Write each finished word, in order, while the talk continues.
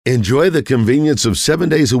Enjoy the convenience of 7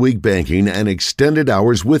 days a week banking and extended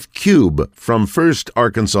hours with Cube from First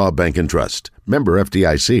Arkansas Bank and Trust. Member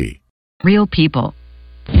FDIC. Real people.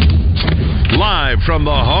 Live from the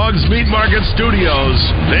Hogs Meat Market Studios,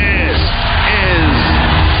 this is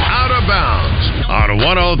Out of Bounds on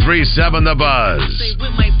 103.7 The Buzz.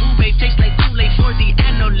 With my boo babe, tastes like Kool-Aid for the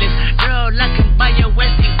analyst. Girl, I can buy your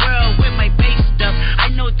Westie world with my base stuff. I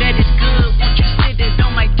know that it's good. Won't you sit it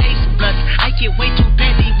on my taste buds? I get way too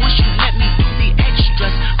petty once you let me do the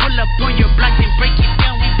extras. Pull up on your block and break it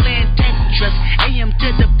down. We playing Tetris. AM to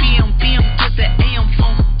the PM, PM to the AM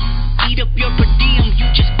phone. Eat up your per diem, you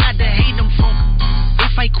just gotta hate them phone.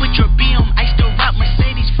 If I quit your BM, I still rock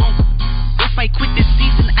Mercedes phone. If I quit this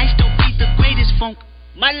season, I still be the greatest funk.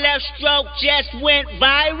 My left stroke just went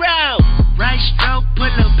viral. Right stroke put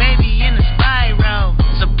a baby in a spiral.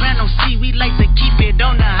 Soprano C, we like to keep it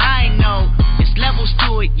on the high note. It's levels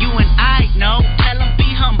to it, you and I know. Tell them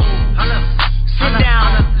be humble. Sit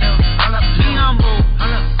down. Be humble.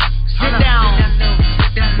 Sit down.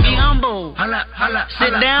 Be humble.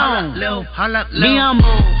 Sit down. Be humble. Sit down. Be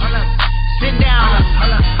humble. Sit down.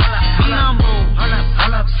 Be humble.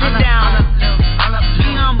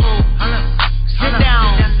 Sit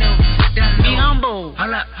down. Be humble.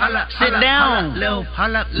 Sit down.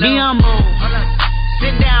 Be humble.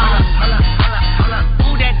 Sit down.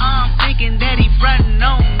 Who that thinking that he frontin'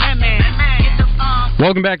 on that man?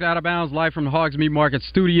 Welcome back to Out of Bounds, live from the Hogs Meat Market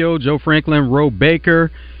Studio. Joe Franklin, Ro Baker.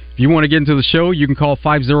 If you want to get into the show, you can call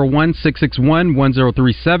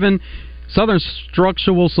 501-661-1037. Southern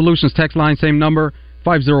Structural Solutions text line, same number,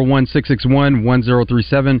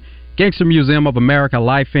 501-661-1037. Gangster Museum of America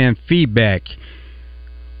live fan feedback.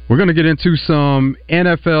 We're going to get into some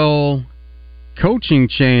NFL coaching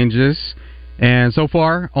changes, and so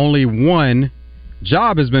far only one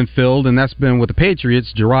job has been filled, and that's been with the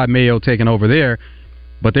Patriots, Gerard Mayo taking over there.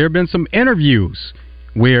 But there have been some interviews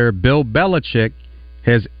where Bill Belichick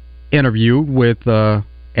has interviewed with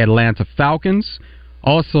Atlanta Falcons.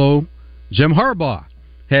 Also, Jim Harbaugh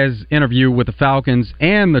has interviewed with the Falcons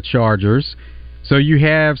and the Chargers. So you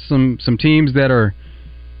have some teams that are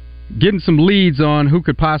getting some leads on who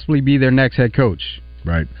could possibly be their next head coach.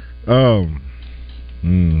 Right. In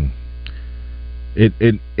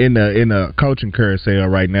the coaching carousel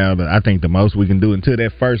right now, I think the most we can do until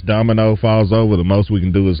that first domino falls over, the most we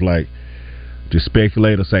can do is like just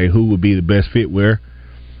speculate or say who would be the best fit where.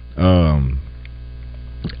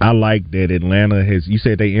 I like that Atlanta has. You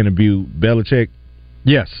said they interviewed Belichick.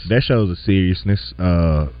 Yes, that shows a seriousness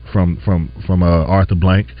from Arthur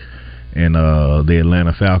Blank and the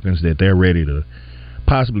Atlanta Falcons that they're ready to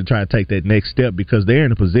possibly try to take that next step because they're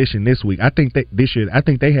in a position this week. I think that this year, I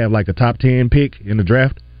think they have like a top 10 pick in the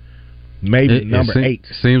draft, maybe number 8.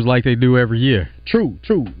 Seems like they do every year. True,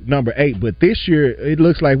 number 8. But this year, it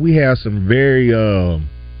looks like we have some very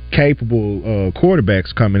capable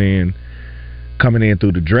quarterbacks coming in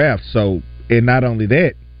through the draft. So, and not only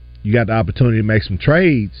that, you got the opportunity to make some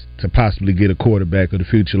trades to possibly get a quarterback of the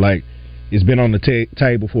future. Like it's been on the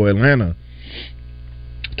table for Atlanta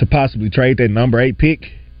to possibly trade that number 8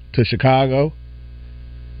 pick to Chicago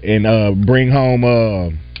and bring home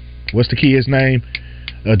what's the kid's name?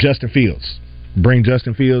 Justin Fields. Bring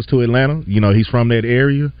Justin Fields to Atlanta. You know, he's from that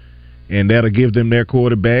area, and that'll give them their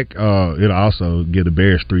quarterback. It'll also give the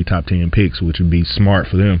Bears 3 top 10 picks, which would be smart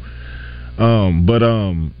for them. But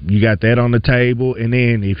you got that on the table, and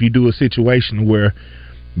then if you do a situation where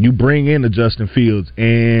you bring in a Justin Fields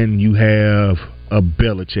and you have a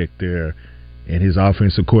Belichick there, and his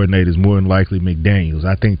offensive coordinator is more than likely McDaniels,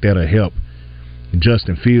 I think that'll help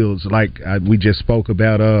Justin Fields. Like we just spoke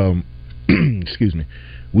about, excuse me,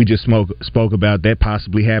 we just spoke about that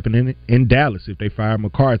possibly happening in Dallas if they fire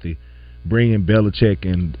McCarthy, bringing Belichick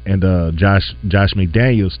and Josh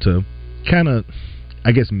McDaniels to kind of,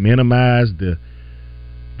 I guess, minimize the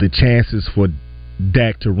chances for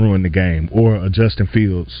Dak to ruin the game or a Justin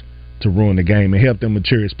Fields to ruin the game and help them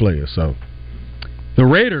mature as players. So, the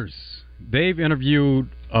Raiders, they've interviewed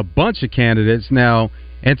a bunch of candidates. Now,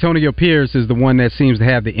 Antonio Pierce is the one that seems to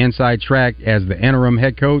have the inside track as the interim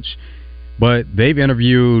head coach, but they've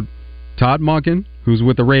interviewed Todd Monken, who's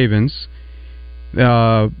with the Ravens,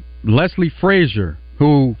 Leslie Frazier,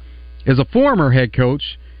 who is a former head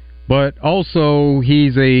coach, but also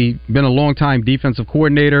he's been a long-time defensive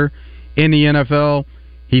coordinator in the NFL.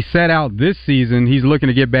 He sat out this season. He's looking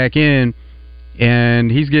to get back in, and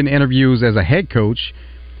he's getting interviews as a head coach.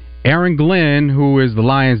 Aaron Glenn, who is the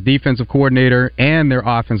Lions' defensive coordinator, and their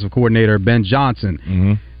offensive coordinator, Ben Johnson.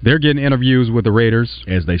 Mm-hmm. They're getting interviews with the Raiders.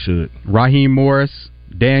 As they should. Raheem Morris,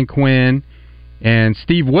 Dan Quinn, and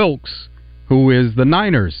Steve Wilkes, who is the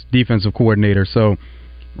Niners' defensive coordinator. So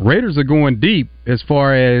Raiders are going deep as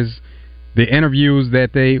far as the interviews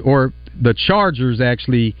that the Chargers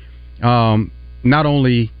actually, not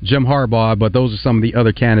only Jim Harbaugh, but those are some of the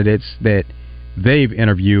other candidates that they've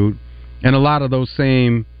interviewed. And a lot of those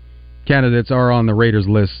same candidates are on the Raiders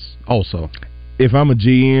list also. If I'm a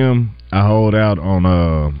GM, I hold out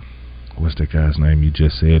on, what's that guy's name? You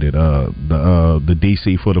just said it. The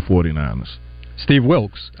DC for the 49ers. Steve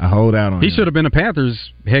Wilkes. I hold out on him. He should have been a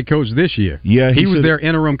Panthers head coach this year. Yeah, he was their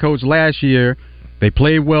interim coach last year. They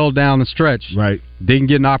played well down the stretch. Right. Didn't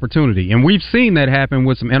get an opportunity. And we've seen that happen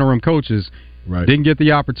with some interim coaches. Right. Didn't get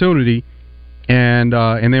the opportunity. And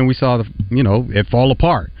then we saw it fall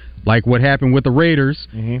apart. Like what happened with the Raiders.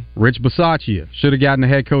 Mm-hmm. Rich Bisaccia should have gotten a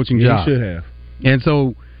head coaching job. He should have. And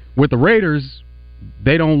so with the Raiders,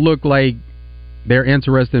 they don't look like they're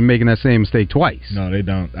interested in making that same mistake twice. No, they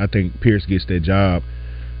don't. I think Pierce gets that job.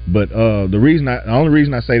 But the only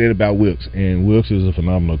reason I say that about Wilkes, and Wilkes is a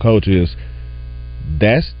phenomenal coach, is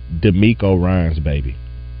that's DeMeco Ryans' baby.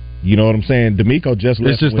 You know what I'm saying? DeMeco just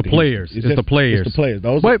left. It's just the players. It's the players. It's the players.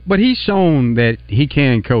 But he's shown that he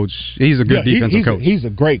can coach. He's a good defensive coach. He's a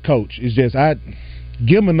great coach. It's just I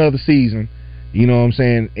give him another season. You know what I'm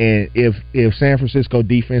saying? And if San Francisco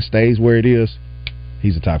defense stays where it is,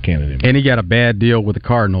 he's a top candidate. And he got a bad deal with the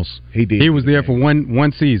Cardinals. He did. He was there for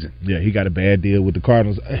one season. Yeah, he got a bad deal with the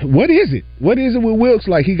Cardinals. What is it? What is it with Wilkes?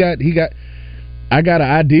 Like he got. I got an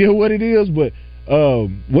idea what it is, but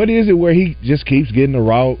what is it where he just keeps getting the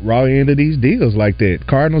raw end of these deals like that?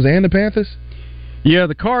 Cardinals and the Panthers? Yeah,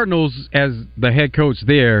 the Cardinals as the head coach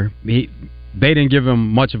there, they didn't give him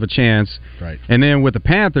much of a chance. Right. And then with the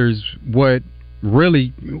Panthers, what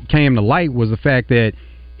really came to light was the fact that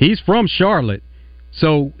he's from Charlotte,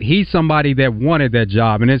 so he's somebody that wanted that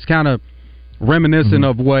job, and it's kind of reminiscent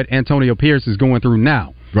of what Antonio Pierce is going through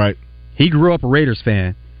now. Right. He grew up a Raiders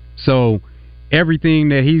fan, so everything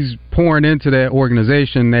that he's pouring into that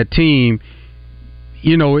organization, that team,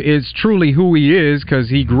 is truly who he is because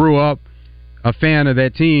he grew up a fan of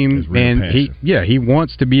that team, and he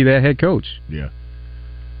wants to be that head coach. Yeah.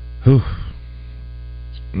 Whew.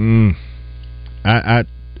 I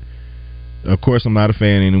of course I'm not a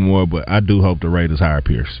fan anymore, but I do hope the Raiders hire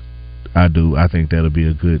Pierce. I do. I think that'll be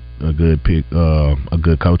a good pick, a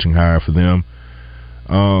good coaching hire for them.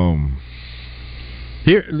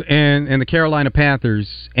 Here and the Carolina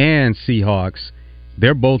Panthers and Seahawks,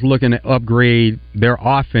 they're both looking to upgrade their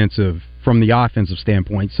offensive from the offensive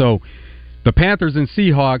standpoint. So the Panthers and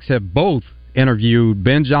Seahawks have both interviewed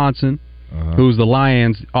Ben Johnson, who's the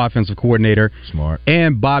Lions offensive coordinator, smart,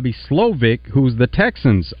 and Bobby Slovic, who's the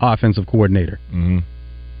Texans offensive coordinator. Mm-hmm.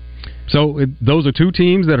 So those are two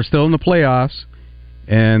teams that are still in the playoffs,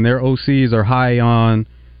 and their OCs are high on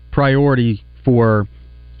priority for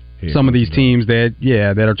some of these teams that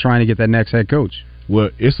are trying to get that next head coach.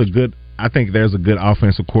 Well, I think there's a good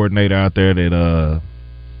offensive coordinator out there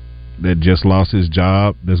that just lost his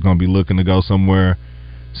job, that's going to be looking to go somewhere,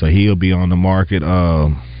 so he'll be on the market.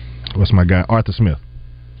 What's my guy? Arthur Smith.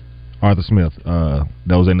 That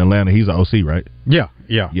was in Atlanta. He's an OC, right? Yeah.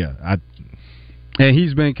 And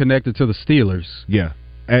he's been connected to the Steelers. Yeah,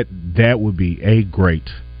 that would be a great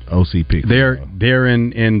OC pick. They're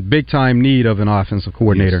in big time need of an offensive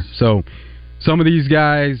coordinator. Yes. So some of these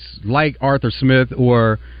guys like Arthur Smith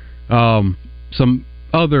or some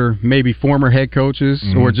other maybe former head coaches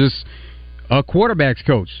or just a quarterback's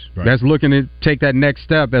coach that's looking to take that next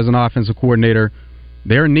step as an offensive coordinator,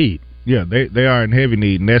 they're in need. Yeah, they are in heavy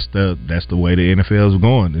need, and that's the way the NFL is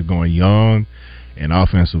going. They're going young and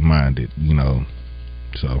offensive minded,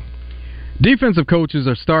 So defensive coaches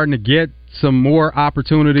are starting to get some more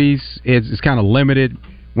opportunities. It's kind of limited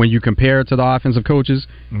when you compare it to the offensive coaches.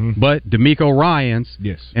 Mm-hmm. But DeMeco Ryans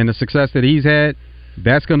and the success that he's had,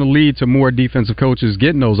 that's going to lead to more defensive coaches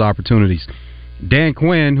getting those opportunities. Dan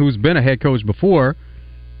Quinn, who's been a head coach before,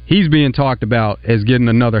 he's being talked about as getting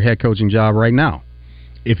another head coaching job right now.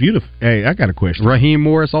 I got a question. Raheem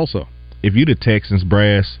Morris also. If you the Texans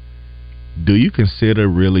brass, do you consider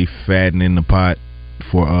really fattening the pot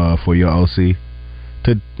for your OC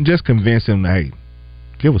to just convince him, hey,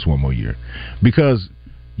 give us one more year? Because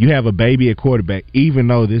you have a baby at quarterback, even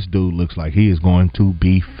though this dude looks like he is going to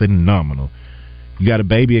be phenomenal. You got a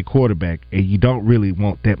baby at quarterback, and you don't really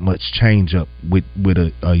want that much change up with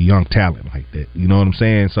a young talent like that. You know what I'm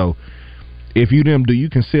saying? So if do you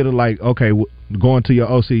consider going to your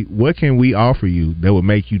OC, what can we offer you that would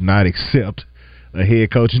make you not accept a head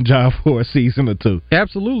coaching job for a season or two?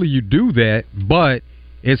 Absolutely, you do that, but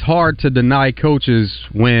it's hard to deny coaches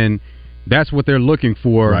when that's what they're looking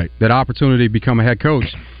for, that opportunity to become a head coach,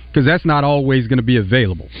 because that's not always going to be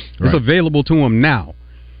available. It's available to them now.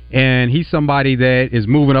 And he's somebody that is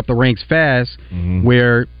moving up the ranks fast,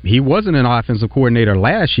 where he wasn't an offensive coordinator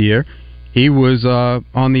last year. He was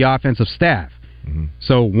on the offensive staff.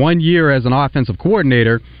 So 1 year as an offensive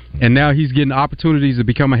coordinator, and now he's getting opportunities to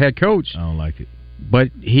become a head coach. I don't like it. But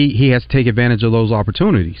he has to take advantage of those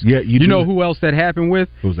opportunities. Yeah, you know who else that happened with?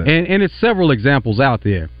 Who's that? And it's several examples out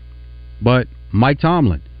there. But Mike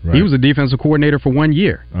Tomlin, he was a defensive coordinator for 1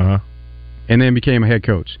 year, and then became a head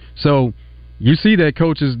coach. So you see that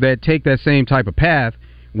coaches that take that same type of path,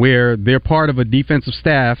 where they're part of a defensive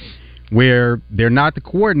staff, where they're not the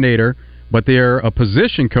coordinator, but they're a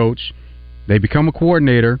position coach. They become a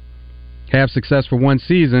coordinator, have success for one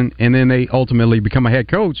season, and then they ultimately become a head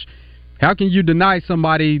coach. How can you deny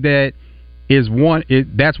somebody that is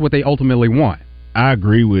that's what they ultimately want? I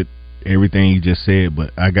agree with everything you just said,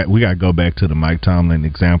 but we got to go back to the Mike Tomlin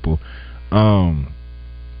example.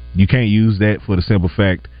 You can't use that for the simple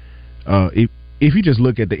fact, if you just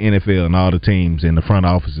look at the NFL and all the teams and the front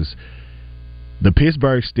offices, the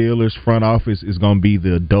Pittsburgh Steelers front office is going to be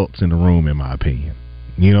the adults in the room, in my opinion.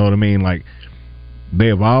 You know what I mean? Like, they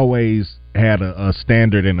have always had a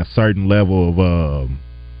standard and a certain level of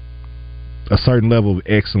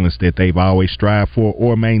excellence that they've always strived for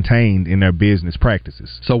or maintained in their business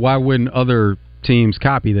practices. So why wouldn't other teams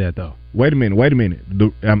copy that, though? Wait a minute.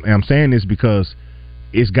 I'm saying this because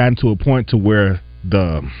it's gotten to a point to where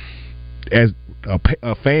as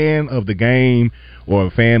a fan of the game or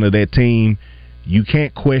a fan of that team, you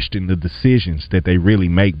can't question the decisions that they really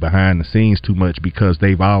make behind the scenes too much, because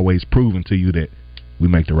they've always proven to you that we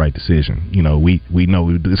make the right decision. You know, we know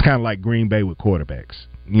it's kind of like Green Bay with quarterbacks.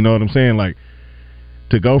 You know what I'm saying? Like,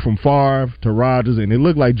 to go from Favre to Rodgers, and it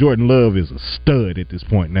looked like Jordan Love is a stud at this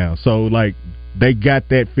point now. So, like, they got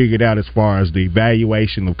that figured out as far as the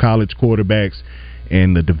evaluation of college quarterbacks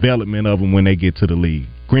and the development of them when they get to the league.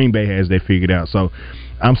 Green Bay has that figured out. So,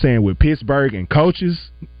 I'm saying with Pittsburgh and coaches,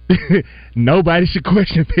 nobody should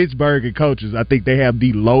question Pittsburgh and coaches. I think they have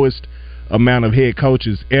the lowest amount of head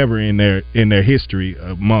coaches ever in their history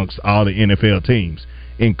amongst all the NFL teams,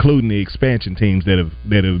 including the expansion teams that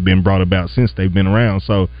have been brought about since they've been around.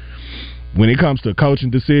 So when it comes to coaching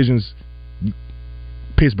decisions,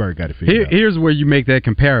 Pittsburgh got to figure it out. Here's where you make that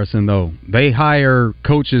comparison, though. They hire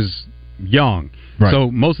coaches young. Right.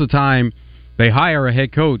 So most of the time they hire a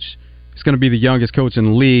head coach, it's going to be the youngest coach in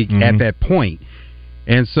the league at that point.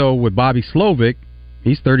 And so with Bobby Slovic,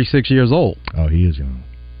 he's 36 years old. Oh, he is young.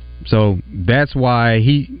 So that's why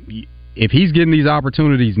if he's getting these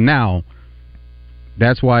opportunities now,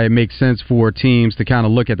 that's why it makes sense for teams to kind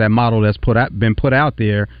of look at that model that's been put out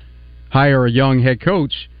there, hire a young head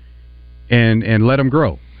coach, and let him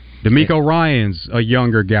grow. D'Amico Ryan's a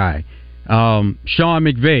younger guy. Sean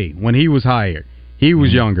McVay, when he was hired, he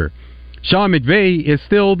was younger. Sean McVay is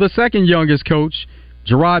still the second youngest coach.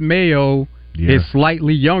 Gerard Mayo is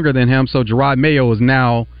slightly younger than him, so Gerard Mayo is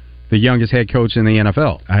now the youngest head coach in the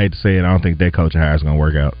NFL. I hate to say it, I don't think that coach hire is going to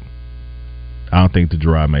work out. I don't think the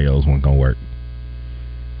Gerard Mayo's one going to work.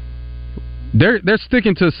 They're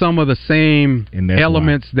sticking to some of the same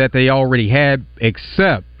elements that they already had,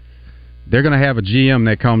 except they're going to have a GM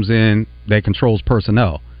that comes in that controls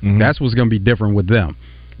personnel. That's what's going to be different with them.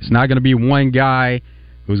 It's not going to be one guy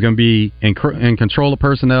who's going to be in control of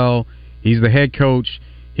personnel. He's the head coach.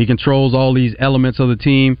 He controls all these elements of the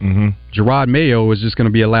team. Gerard Mayo is just going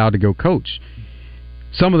to be allowed to go coach.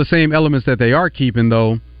 Some of the same elements that they are keeping,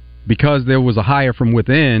 though, because there was a hire from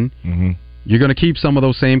within, you're going to keep some of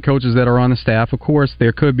those same coaches that are on the staff. Of course,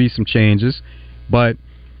 there could be some changes, but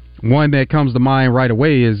one that comes to mind right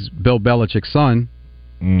away is Bill Belichick's son,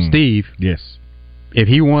 Steve. Yes. If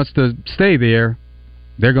he wants to stay there,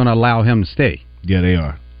 they're going to allow him to stay. Yeah, they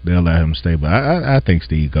are. They'll allow him to stay, but I think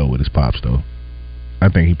Steve go with his pops, though. I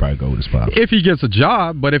think he probably go with his pops. If he gets a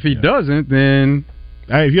job, but if he doesn't, then...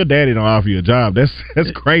 Hey, if your daddy don't offer you a job, that's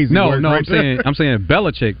crazy. No, I'm saying if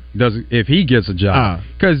Belichick doesn't, if he gets a job,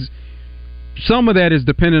 because some of that is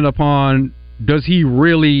dependent upon, does he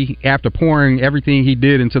really, after pouring everything he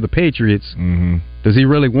did into the Patriots, does he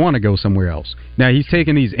really want to go somewhere else? Now, he's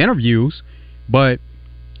taking these interviews, but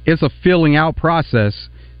it's a filling out process.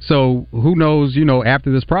 So who knows?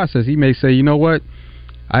 After this process, he may say, you know what,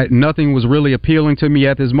 nothing was really appealing to me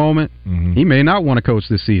at this moment. He may not want to coach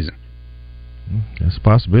this season. That's a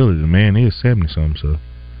possibility. The man is 70-something, so.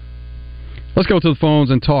 Let's go to the phones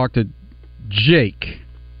and talk to Jake.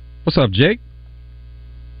 What's up, Jake?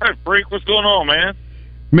 Hey, Freak, what's going on, man?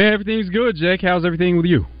 Man, everything's good, Jake. How's everything with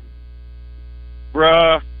you?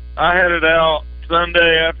 Bruh, I headed out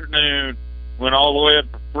Sunday afternoon, went all the way up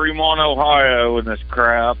to Fremont, Ohio in this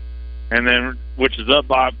crap, and then, which is up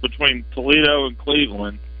by between Toledo and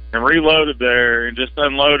Cleveland, and reloaded there, and just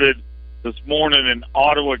unloaded this morning in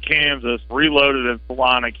Ottawa, Kansas, reloaded in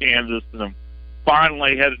Salina, Kansas, and I'm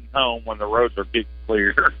finally heading home when the roads are getting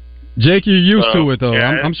clear. Jake, you're used to it, though.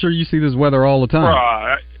 Yeah, I'm sure you see this weather all the time.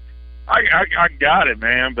 Right. I got it,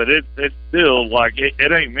 man, but it's still like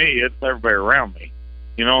it ain't me. It's everybody around me.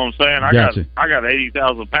 You know what I'm saying? I got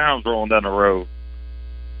 80,000 pounds rolling down the road.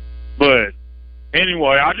 But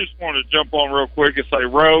anyway, I just wanted to jump on real quick and say,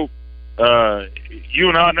 Ro, you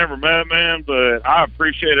and I never met, man, but I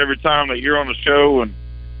appreciate every time that you're on the show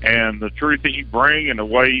and the truth that you bring and the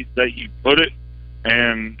way that you put it.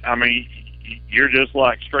 And I mean, you're just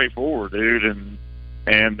like straightforward, dude. And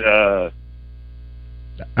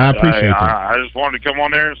I appreciate that. I just wanted to come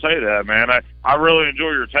on there and say that, man. I really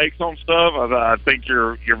enjoy your takes on stuff. I think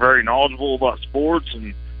you're very knowledgeable about sports,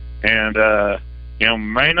 and you know,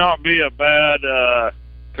 may not be a bad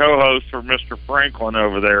co-host for Mr. Franklin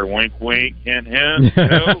over there. Wink, wink, hint, hint. You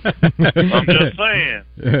know? I'm just saying.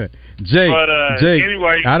 Jake,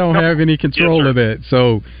 anyway, I don't have any control of it,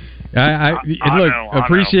 so I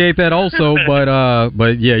appreciate that also,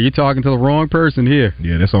 but yeah, you're talking to the wrong person here.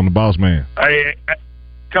 Yeah, that's on the boss man. Hey,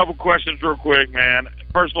 couple questions real quick, man.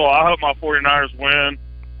 First of all, I hope my 49ers win.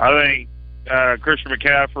 I think Christian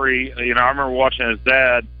McCaffrey, you know, I remember watching his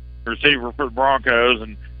dad, receiver for the Broncos,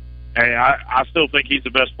 and I still think he's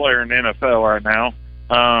the best player in the NFL right now.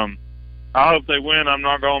 I hope they win. I'm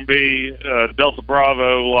not going to be Delta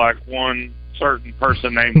Bravo like one certain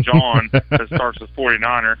person named John that starts with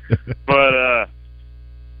 49er.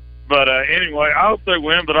 But anyway, I hope they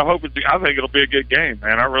win, but I think it'll be a good game,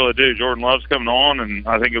 man. I really do. Jordan Love's coming on, and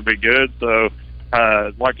I think it'll be good. So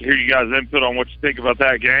I'd like to hear you guys' input on what you think about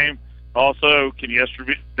that game. Also, can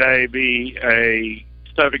yesterday be a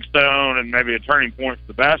stepping stone and maybe a turning point for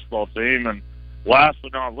the basketball team? And last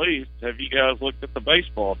but not least, have you guys looked at the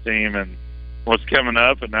baseball team and what's coming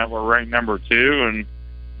up, and that we're ranked number 2, and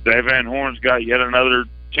Dave Van Horn's got yet another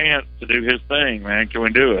chance to do his thing, man. Can we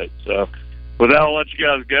do it? So with that, I'll let you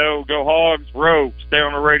guys go. Go Hogs. Ro, stay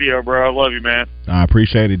on the radio, bro. I love you, man. I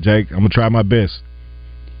appreciate it, Jake. I'm going to try my best.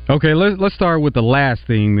 Okay, let's start with the last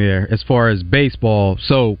thing there as far as baseball.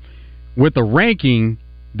 So with the ranking,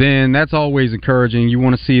 then that's always encouraging. You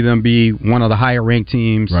want to see them be one of the higher-ranked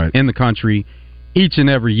teams in the country each and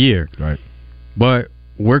every year. Right. But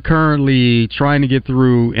we're currently trying to get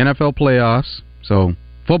through NFL playoffs, so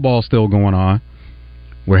football's still going on.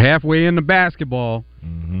 We're halfway into basketball.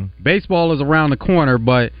 Mm-hmm. Baseball is around the corner,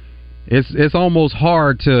 but it's almost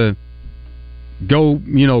hard to go,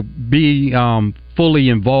 be fully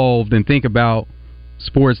involved and think about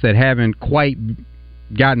sports that haven't quite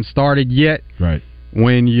gotten started yet. Right.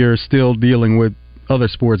 When you're still dealing with other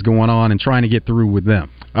sports going on and trying to get through with them.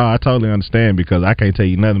 Oh, I totally understand, because I can't tell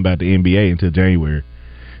you nothing about the NBA until January.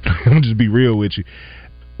 I'm going to just be real with you.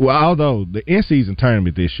 Well, although the in-season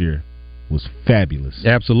tournament this year was fabulous.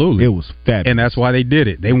 Absolutely. It was fabulous. And that's why they did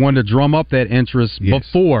it. They wanted to drum up that interest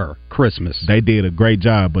before Christmas. They did a great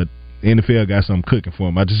job, but NFL got something cooking for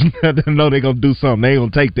them. I just know they're going to do something. They're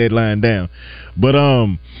going to take that line down. But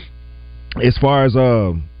as far as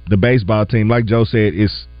the baseball team, like Joe said,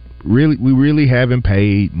 we really haven't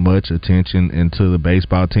paid much attention into the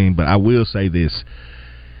baseball team. But I will say this,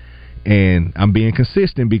 and I'm being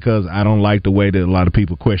consistent because I don't like the way that a lot of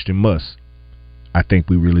people question Muss. I think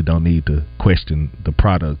we really don't need to question the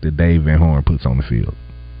product that Dave Van Horn puts on the field.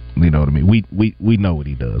 You know what I mean? We know what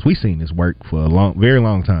he does. We've seen this work for a very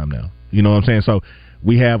long time now. You know what I'm saying? So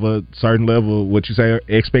we have a certain level of what you say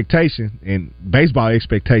expectation, and baseball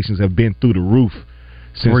expectations have been through the roof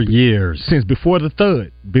for years, since before the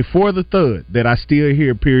thud that I still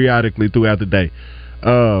hear periodically throughout the day.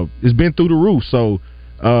 It's been through the roof. So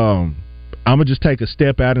I'm gonna just take a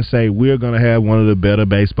step out and say we're gonna have one of the better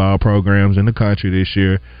baseball programs in the country this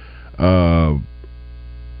year.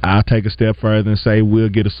 I'll take a step further and say we'll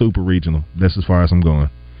get a super regional. That's as far as I'm going.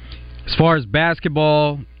 As far as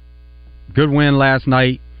basketball, good win last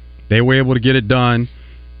night. They were able to get it done.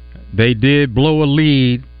 They did blow a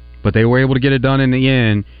lead, but they were able to get it done in the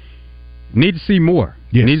end. Need to see more.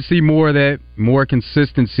 Yes. Need to see more of that, more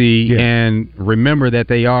consistency, and remember that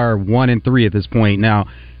they are 1-3 at this point. Now,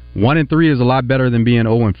 1-3 is a lot better than being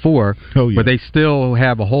 0-4, but they still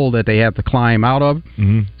have a hole that they have to climb out of.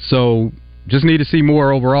 Mm-hmm. So just need to see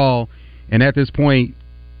more overall. And at this point,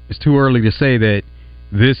 it's too early to say that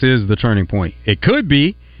this is the turning point. It could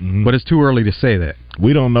be, but it's too early to say that.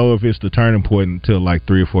 We don't know if it's the turning point until like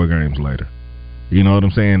 3 or 4 games later. You know what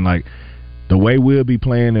I'm saying? Like, the way we'll be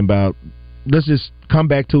playing let's just come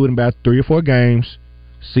back to it in about 3 or 4 games,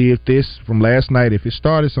 see if this from last night, if it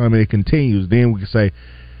started something, it continues, then we can say,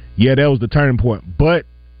 yeah, that was the turning point. But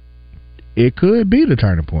it could be the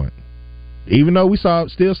turning point. Even though we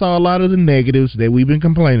still saw a lot of the negatives that we've been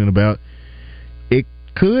complaining about, it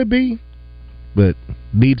could be, but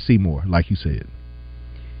need to see more, like you said.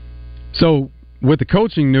 So, with the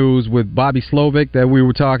coaching news with Bobby Slovic that we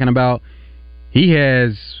were talking about, he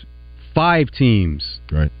has 5 teams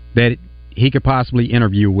that he could possibly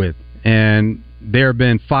interview with, and there have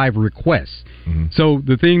been 5 requests. Mm-hmm. So,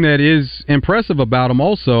 the thing that is impressive about him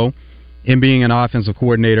also, in being an offensive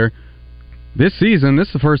coordinator, this season, this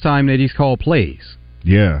is the first time that he's called plays.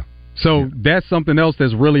 Yeah. So that's something else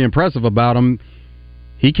that's really impressive about him.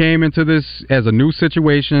 He came into this as a new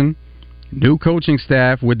situation, new coaching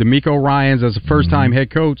staff with DeMeco Ryans as a first-time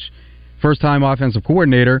head coach, first-time offensive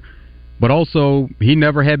coordinator, but also he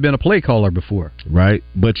never had been a play caller before. Right.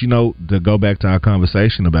 But, to go back to our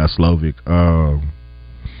conversation about Slovic,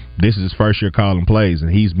 this is his first year calling plays,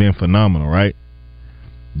 and he's been phenomenal, right?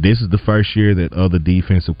 This is the first year that other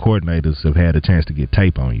defensive coordinators have had a chance to get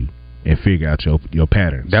tape on you and figure out your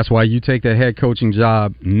patterns. That's why you take that head coaching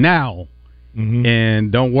job now and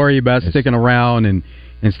don't worry about sticking around and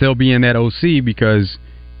still being that OC, because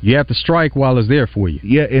you have to strike while it's there for you.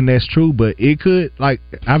 Yeah, and that's true, but it could, like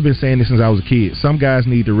I've been saying this since I was a kid, some guys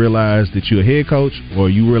need to realize that you're a head coach or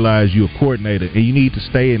you realize you're a coordinator and you need to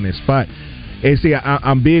stay in that spot. And see,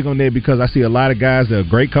 I'm big on that because I see a lot of guys that are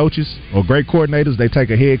great coaches or great coordinators. They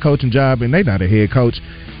take a head coaching job and they're not a head coach.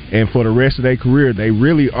 And for the rest of their career, they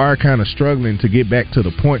really are kind of struggling to get back to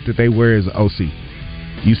the point that they were as an OC.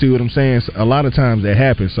 You see what I'm saying? So a lot of times that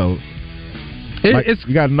happens. So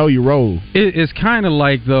you got to know your role. It's kind of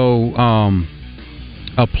like, though,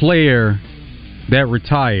 a player that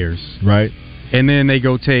retires. Right. And then they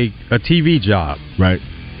go take a TV job. Right.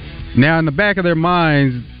 Now, in the back of their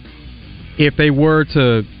minds, if they were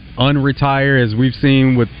to unretire, as we've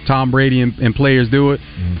seen with Tom Brady and players do it,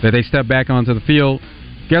 that they step back onto the field,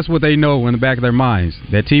 guess what they know in the back of their minds?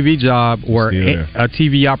 That TV job or a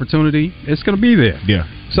TV opportunity, it's going to be there. Yeah.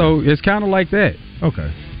 So it's kind of like that.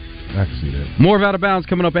 Okay. I can see that. More of Out of Bounds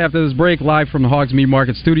coming up after this break, live from the Hogs Meat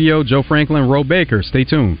Market Studio. Joe Franklin, Ro Baker. Stay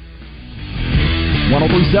tuned.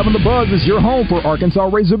 103.7 The Buzz is your home for Arkansas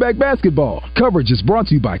Razorback basketball. Coverage is brought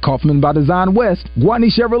to you by Kaufman by Design West,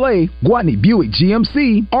 Gwatney Chevrolet, Gwatney Buick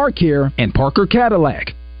GMC, R-Care, and Parker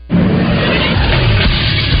Cadillac.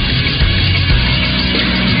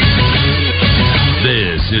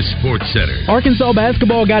 This is Sports Center. Arkansas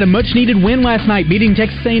basketball got a much-needed win last night, beating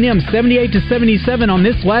Texas A&M 78-77 on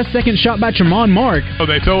this last-second shot by Tremont Mark. So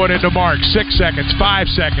they throw it into Mark. 6 seconds, 5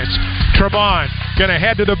 seconds. Tremont gonna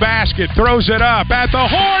head to the basket, throws it up at the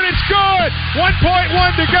horn. It's good.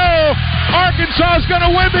 1.1 to go. Arkansas's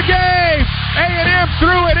gonna win the game. A&M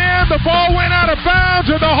threw it in. The ball went out of bounds,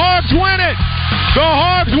 and the Hogs win it. The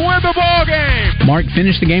Hogs win the ball game. Mark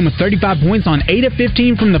finished the game with 35 points on 8 of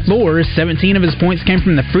 15 from the floor. 17 of his points came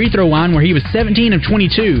from the free throw line, where he was 17 of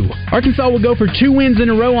 22. Arkansas will go for 2 wins in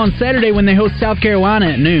a row on Saturday when they host South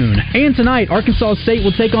Carolina at noon. And tonight, Arkansas State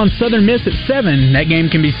will take on Southern Miss at 7. That game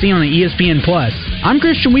can be seen on the ESPN+. I'm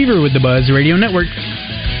Christian Weaver with the Buzz Radio Network.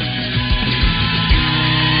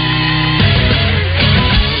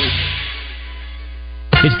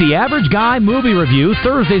 It's the Average Guy Movie Review,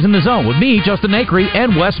 Thursdays in the Zone, with me, Justin Acree,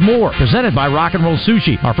 and Wes Moore, presented by Rock and Roll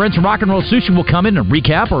Sushi. Our friends from Rock and Roll Sushi will come in and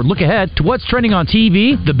recap or look ahead to what's trending on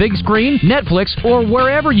TV, the big screen, Netflix, or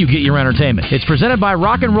wherever you get your entertainment. It's presented by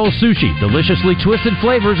Rock and Roll Sushi, deliciously twisted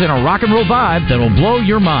flavors and a rock and roll vibe that'll blow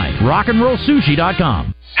your mind.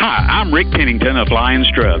 rockandrollsushi.com. Hi, I'm Rick Pennington of Lions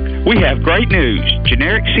Drug. We have great news.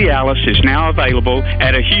 Generic Cialis is now available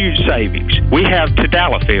at a huge savings. We have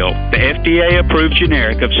Tadalafil, the FDA-approved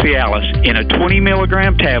generic of Cialis, in a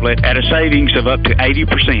 20-milligram tablet at a savings of up to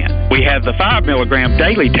 80%. We have the 5-milligram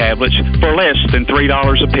daily tablets for less than $3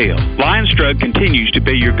 a pill. Lions Drug continues to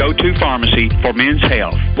be your go-to pharmacy for men's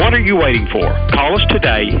health. What are you waiting for? Call us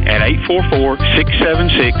today at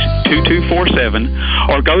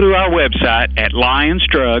 844-676-2247 or go to our website at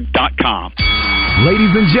lionsdrug.com.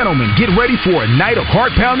 Ladies and gentlemen, get ready for a night of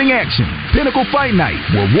heart-pounding action. Pinnacle Fight Night,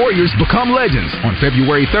 where warriors become legends. On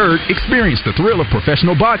February 3rd, experience the thrill of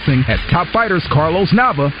professional boxing as top fighters Carlos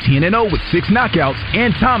Nava, 10-0 with 6 knockouts,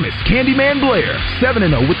 and Thomas Candyman Blair,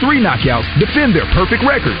 7-0 with 3 knockouts, defend their perfect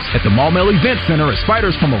records at the Maumelle Event Center as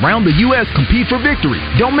fighters from around the U.S. compete for victory.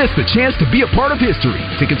 Don't miss the chance to be a part of history.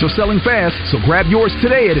 Tickets are selling fast, so grab yours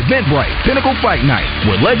today at Eventbrite. Pinnacle Fight Night,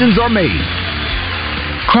 where legends are made.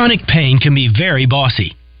 Chronic pain can be very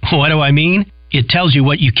bossy. What do I mean? It tells you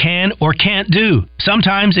what you can or can't do.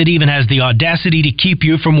 Sometimes it even has the audacity to keep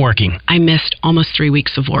you from working. I missed almost 3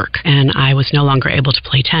 weeks of work, and I was no longer able to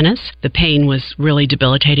play tennis. The pain was really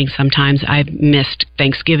debilitating sometimes. I missed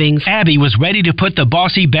Thanksgivings. Abby was ready to put the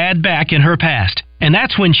bossy bad back in her past. And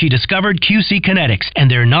that's when she discovered QC Kinetics and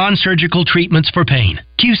their non-surgical treatments for pain.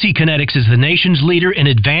 QC Kinetics is the nation's leader in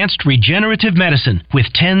advanced regenerative medicine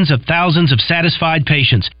with tens of thousands of satisfied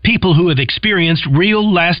patients, people who have experienced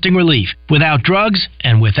real lasting relief without drugs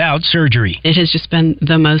and without surgery. It has just been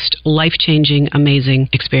the most life-changing, amazing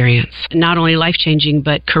experience. Not only life-changing,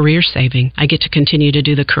 but career-saving. I get to continue to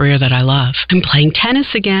do the career that I love. I'm playing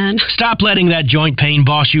tennis again. Stop letting that joint pain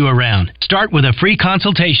boss you around. Start with a free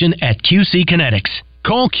consultation at QC Kinetics.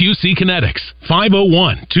 Call QC Kinetics,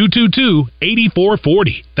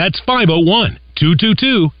 501-222-8440. That's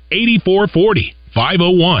 501-222-8440.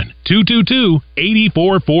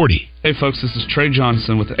 501-222-8440. Hey folks, this is Trey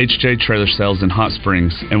Johnson with HJ Trailer Sales in Hot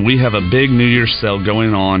Springs, and we have a big New Year's sale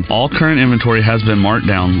going on. All current inventory has been marked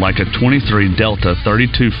down, like a 23 Delta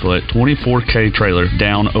 32-foot 24K trailer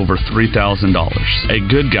down over $3,000. A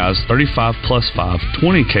Good Guys 35 plus 5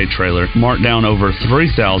 20K trailer marked down over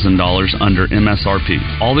 $3,000 under MSRP.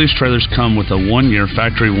 All these trailers come with a 1-year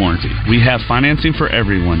factory warranty. We have financing for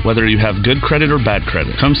everyone, whether you have good credit or bad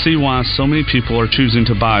credit. Come see why so many people are choosing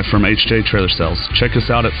to buy from HJ Trailer Sales. Check us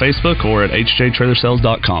out at Facebook or at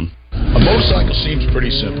hjtrailersales.com. A motorcycle seems pretty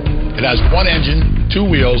simple. It has one engine, 2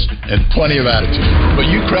 wheels, and plenty of attitude. But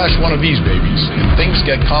you crash one of these babies, and things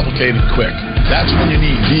get complicated quick. That's when you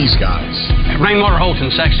need these guys. At Rainwater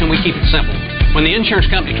Holton Sexton, we keep it simple. When the insurance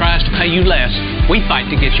company tries to pay you less, we fight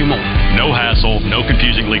to get you more. No hassle, no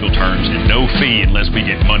confusing legal terms, and no fee unless we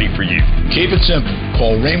get money for you. Keep it simple.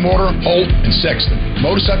 Call Rainwater, Holt, and Sexton.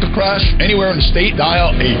 Motorcycle crash, anywhere in the state,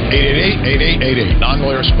 dial 888-8888.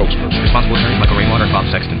 Non-lawyer spokesperson. Responsible attorney Michael Rainwater, Bob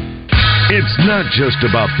Sexton. It's not just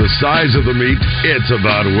about the size of the meat, it's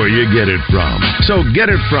about where you get it from. So get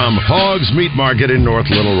it from Hogs Meat Market in North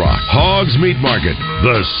Little Rock. Hogs Meat Market,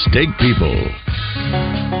 the steak people.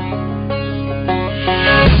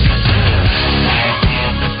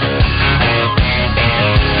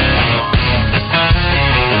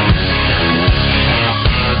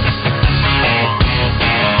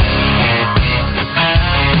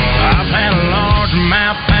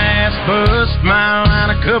 Bust smile and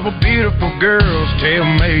a couple beautiful girls tell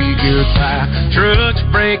me goodbye. Trucks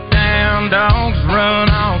break down, dogs run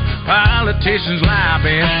off, politicians lie,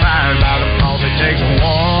 been fired by the boss. It takes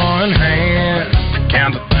one hand to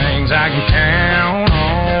count the things I can count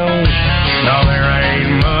on. No, there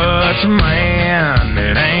ain't much man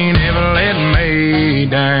that ain't ever let me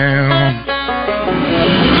down.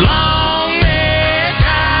 Long neck,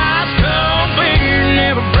 ice cold beer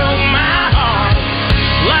never broke my heart.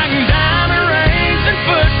 Like diamond rings and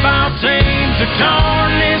football teams have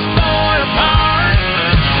torn this boy apart.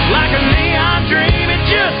 Like a neon dream, it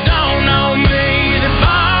just dawned on me that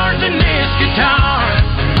bars in this guitar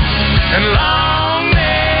and long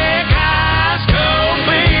neck ice cold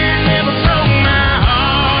beer never broke my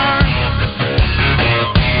heart.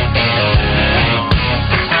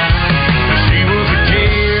 She was a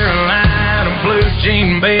Carolina blue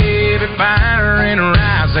jean baby, fire in her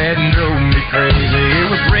eyes that drove me crazy. It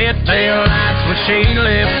was red tail lights when she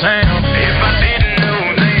left town. If I didn't know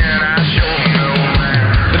then, I sure know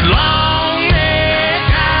now. But long neck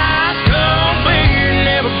ice cold beer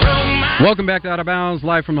never broke my. Welcome back to Out of Bounds,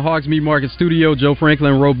 live from the Hogs Meat Market Studio. Joe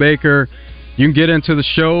Franklin, Ro Baker. You can get into the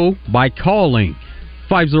show by calling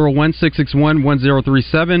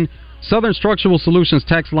 501-661-1037. Southern Structural Solutions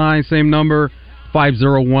text line, same number,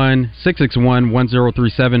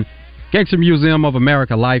 501-661-1037. Gangster Museum of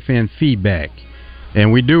America live fan feedback.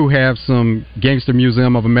 And we do have some Gangster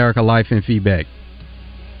Museum of America live fan feedback.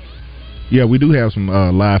 Yeah, we do have some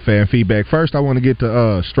live fan feedback. First, I want to get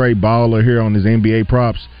to Straight Baller here on his NBA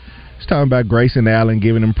props. He's talking about Grayson Allen,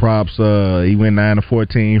 giving him props. He went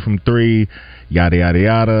 9-14 from 3, yada, yada,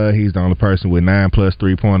 yada. He's the only person with 9+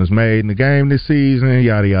 three-pointers made in the game this season,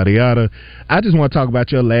 yada, yada, yada. I just want to talk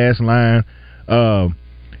about your last line.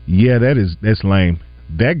 Yeah, that's lame.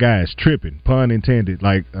 That guy is tripping, pun intended.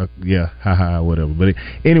 Like, yeah, haha, whatever. But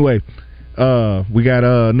anyway, we got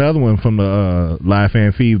another one from the live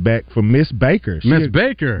fan feedback from Miss Baker. Miss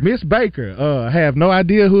Baker. I have no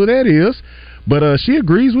idea who that is, but she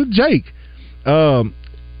agrees with Jake.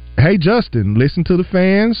 Hey, Justin, listen to the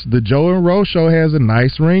fans. The Joe and Ro show has a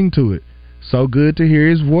nice ring to it. So good to hear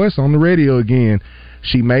his voice on the radio again.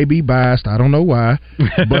 She may be biased. I don't know why.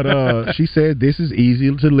 But she said this is easy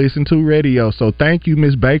to listen to radio. So thank you,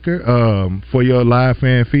 Ms. Baker, for your live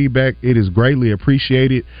fan feedback. It is greatly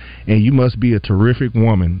appreciated. And you must be a terrific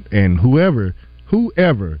woman. And whoever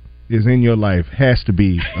is in your life has to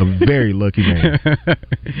be a very lucky man.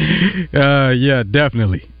 Yeah,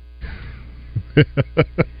 definitely.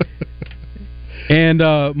 And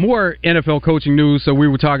more NFL coaching news. So we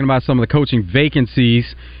were talking about some of the coaching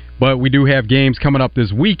vacancies, but we do have games coming up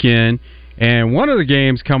this weekend. And one of the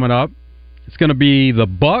games coming up, it's going to be the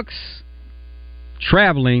Bucks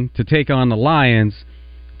traveling to take on the Lions.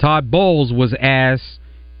 Todd Bowles was asked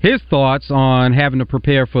his thoughts on having to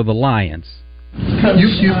prepare for the Lions. Coach,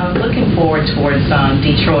 looking forward towards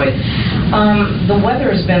Detroit. The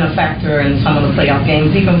weather has been a factor in some of the playoff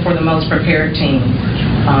games, even for the most prepared teams.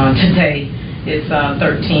 Today, it's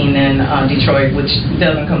 13 in Detroit, which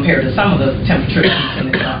doesn't compare to some of the temperatures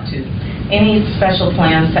we've been up to. Any special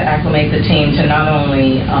plans to acclimate the team to not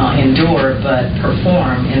only endure but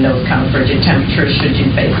perform in those kind of frigid temperatures should you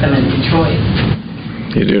face them in Detroit?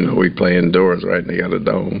 You do know we play indoors, right? And they got a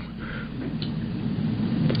dome.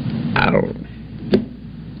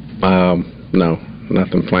 No,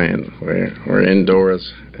 nothing planned. We're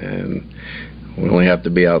indoors, and we only have to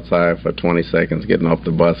be outside for 20 seconds getting off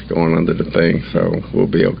the bus going under the thing, so we'll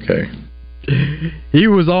be okay. He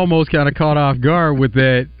was almost kind of caught off guard with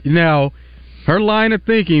that. Now, her line of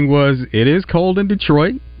thinking was, it is cold in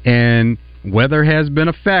Detroit, and weather has been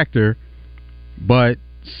a factor, but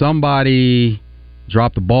somebody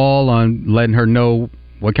dropped the ball on letting her know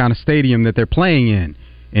what kind of stadium that they're playing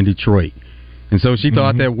in Detroit. And so she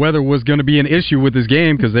thought that weather was going to be an issue with this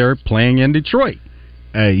game because they're playing in Detroit.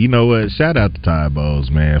 Hey, you know what? Shout out to Todd Bowles,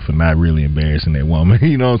 man, for not really embarrassing that woman.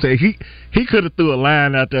 You know what I'm saying? He could have threw a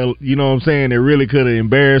line out there, you know what I'm saying, that really could have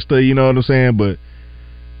embarrassed her, you know what I'm saying? But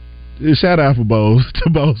shout out for Bowles, to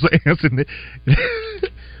Bowles answering it.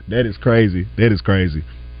 That is crazy. That is crazy.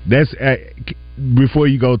 That's before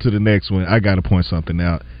you go to the next one, I got to point something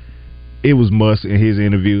out. It was Muss in his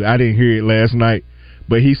interview. I didn't hear it last night.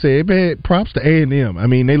 But he said, man, props to A&M. I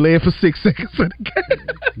mean, they led for 6 seconds in the game.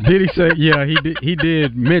 Did he say? Yeah, he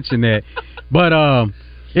did mention that. But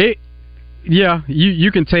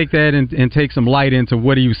you can take that and take some light into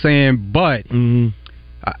what he was saying. But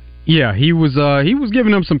he was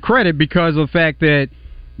giving them some credit because of the fact that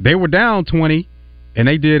they were down 20 and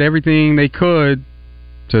they did everything they could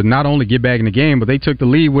to not only get back in the game, but they took the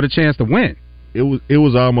lead with a chance to win. It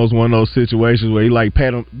was almost one of those situations where he like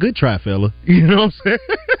pat him, good try, fella. You know what I'm saying?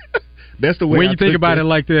 That's the way. When you think about it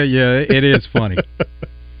like that, yeah, it is funny.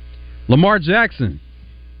 Lamar Jackson,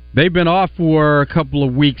 they've been off for a couple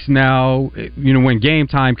of weeks now. You know, when game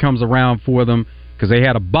time comes around for them because they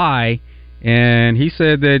had a bye, and he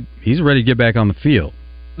said that he's ready to get back on the field.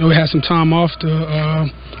 You know, we had some time off to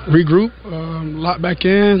regroup, lock back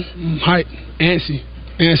in, hype, antsy,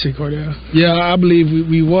 Cordell. Yeah, I believe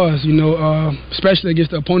we was, you know, especially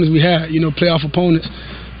against the opponents we had, you know, playoff opponents.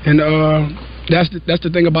 And that's the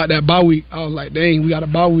thing about that bye week. I was like, dang, we got a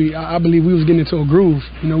bye week. I believe we was getting into a groove.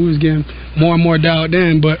 You know, we was getting more and more dialed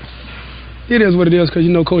in. But it is what it is because,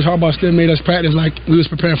 you know, Coach Harbaugh still made us practice like we was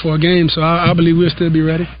preparing for a game. So I believe we'll still be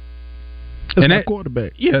ready. That's my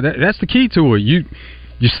quarterback. Yeah, that's the key to it. You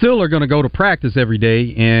still are going to go to practice every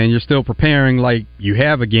day, and you're still preparing like you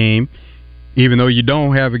have a game, even though you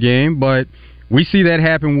don't have a game. But we see that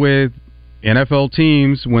happen with NFL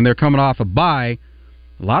teams when they're coming off a bye.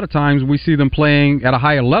 A lot of times we see them playing at a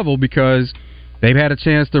higher level because they've had a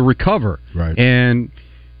chance to recover and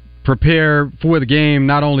prepare for the game,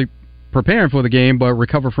 not only preparing for the game, but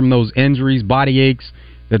recover from those injuries, body aches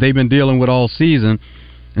that they've been dealing with all season.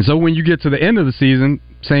 And so when you get to the end of the season,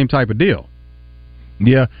 same type of deal.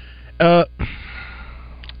 Yeah.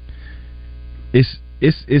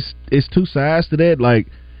 It's two sides to that. Like,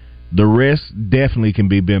 the rest definitely can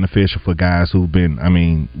be beneficial for guys who've been, I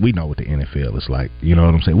mean, we know what the NFL is like. You know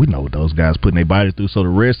what I'm saying? We know what those guys putting their bodies through, so the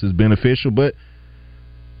rest is beneficial. But,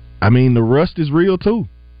 I mean, the rust is real, too.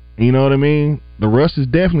 You know what I mean? The rust is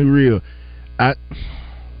definitely real.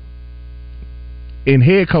 In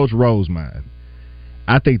head coach Rowe's mind,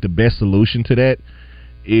 I think the best solution to that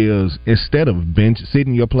is instead of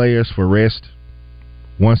sitting your players for rest,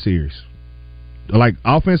 one series. Like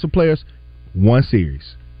offensive players, one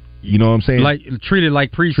series. You know what I'm saying? Like treat it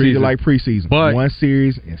like preseason. Treat it like preseason. But one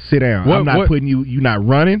series and sit down. I'm not putting you. You're not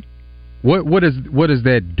running. What does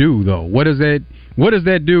that do though? What does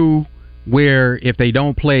that do? Where if they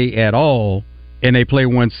don't play at all and they play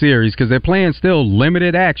one series because they're playing still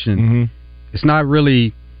limited action, it's not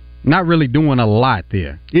really doing a lot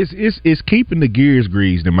there. It's keeping the gears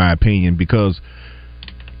greased in my opinion because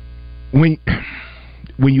when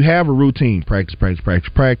when you have a routine, practice,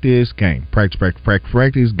 game,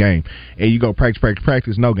 practice, game, and you go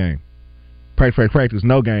practice, no game, practice,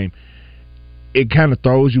 no game, it kind of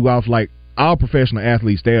throws you off. Like all professional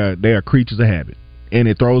athletes, they are creatures of habit, and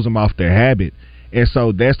it throws them off their habit. And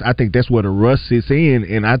so I think that's where the rust sits in.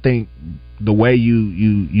 And I think the way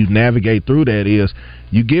you navigate through that is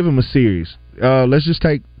you give them a series. Let's just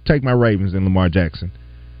take my Ravens and Lamar Jackson.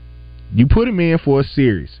 You put him in for a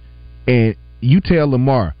series, and you tell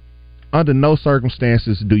Lamar, under no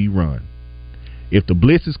circumstances do you run. If the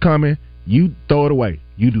blitz is coming, you throw it away.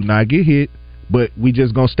 You do not get hit, but we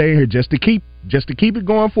just gonna stay here just to keep it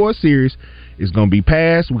going for a series. It's gonna be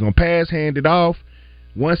pass. We're gonna pass, hand it off.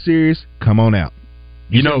 One series, come on out.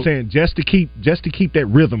 You know what I'm saying? Just to keep that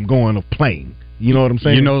rhythm going of playing. You know what I'm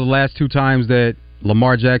saying? You know the last 2 times that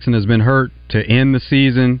Lamar Jackson has been hurt to end the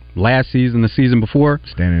season, last season, the season before?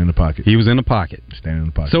 Standing in the pocket. He was in the pocket. Standing in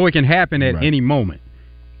the pocket. So it can happen at any moment.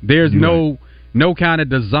 There's no kind of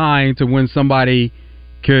design to when somebody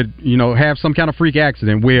could, have some kind of freak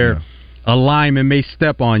accident where a lineman may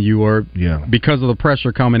step on you or because of the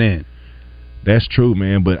pressure coming in. That's true,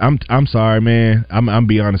 man. But I'm sorry, man. I'm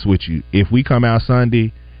be honest with you. If we come out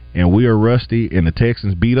Sunday and we are rusty and the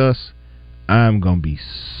Texans beat us, I'm gonna be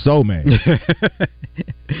so mad.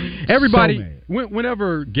 Everybody, so mad.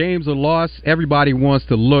 Whenever games are lost, everybody wants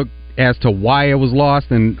to look as to why it was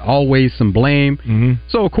lost and always some blame. Mm-hmm.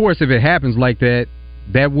 So of course, if it happens like that,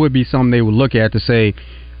 that would be something they would look at to say,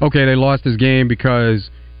 okay, they lost this game because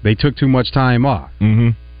they took too much time off. Mm-hmm.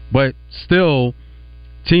 But still,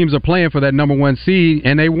 teams are playing for that number 1 seed,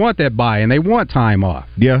 and they want that bye, and they want time off.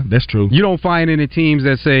 Yeah, that's true. You don't find any teams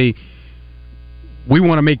that say, we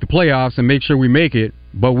want to make the playoffs and make sure we make it,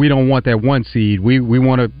 but we don't want that 1 seed. We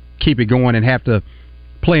want to keep it going and have to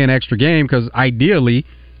play an extra game, because ideally,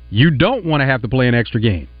 you don't want to have to play an extra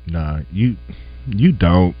game. Nah, you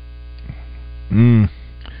don't.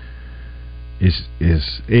 It's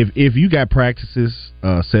if you got practices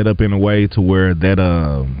set up in a way to where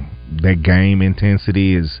that game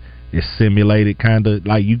intensity is simulated, kind of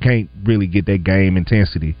like you can't really get that game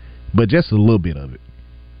intensity, but just a little bit of it.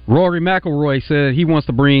 Rory McIlroy said he wants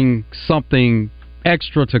to bring something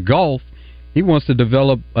extra to golf. He wants to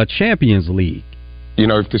develop a Champions League.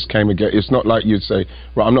 If this came again, it's not like you'd say,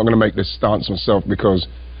 right, I'm not going to make this stance myself because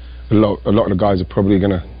a lot of the guys are probably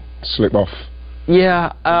going to slip off.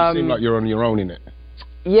 Yeah. You seem like you're on your own in it.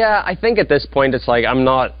 Yeah, I think at this point it's like I'm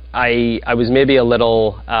not. I was maybe a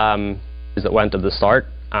little that went at the start,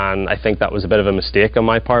 and I think that was a bit of a mistake on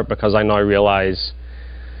my part, because I now realise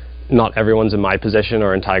not everyone's in my position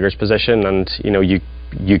or in Tiger's position, and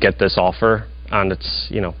you get this offer, and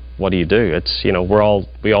it's what do you do? It's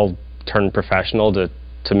we all turn professional to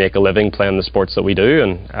make a living playing the sports that we do,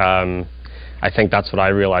 and I think that's what I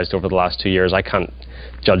realised over the last 2 years. I can't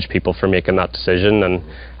judge people for making that decision,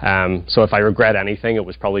 and so if I regret anything, it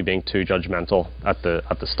was probably being too judgmental at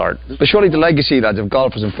the start. But surely the legacy, lads, of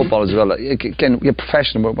golfers and footballers as well, again, you're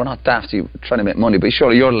professional, we're not daft, you're trying to make money, but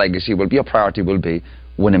surely your legacy your priority will be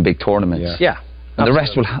winning big tournaments. Yeah. And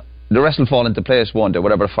the rest will fall into place one day,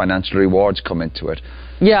 whatever financial rewards come into it.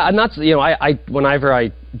 Yeah, and that's, whenever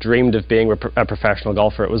I dreamed of being a professional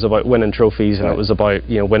golfer, it was about winning trophies, and it was about,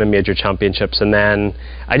 winning major championships. And then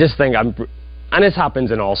I just think and this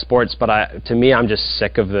happens in all sports, but to me, I'm just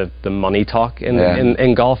sick of the money talk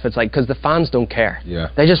in golf. It's like, because the fans don't care. Yeah.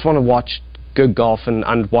 They just want to watch good golf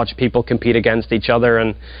and watch people compete against each other,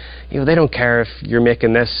 and they don't care if you're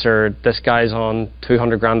making this or this guy's on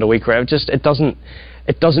 $200,000 a week. Right? It doesn't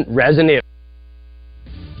resonate.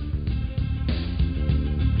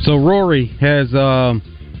 So Rory has a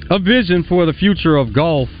vision for the future of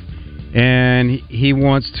golf, and he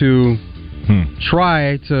wants to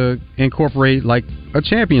try to incorporate like a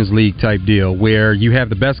Champions League type deal where you have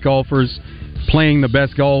the best golfers playing the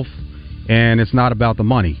best golf, and it's not about the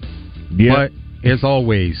money. Yeah. But it's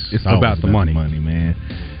always about the money. Man.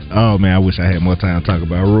 Oh, man, I wish I had more time to talk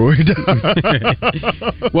about Rory.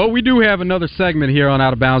 Well, we do have another segment here on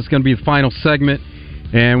Out of Bounds. It's going to be the final segment,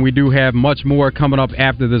 and we do have much more coming up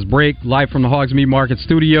after this break. Live from the Hogs Meat Market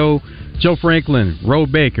studio, Joe Franklin, Roe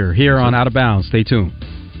Baker, here on Out of Bounds. Stay tuned.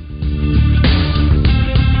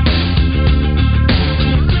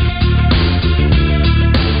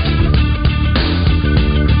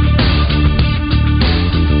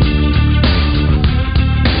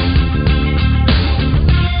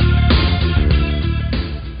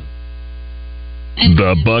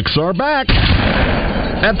 The Bucks are back.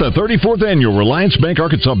 At the 34th Annual Reliance Bank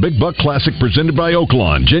Arkansas Big Buck Classic presented by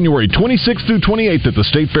Oaklawn, January 26th through 28th at the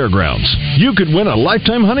State Fairgrounds. You could win a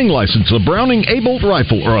lifetime hunting license, a Browning A-Bolt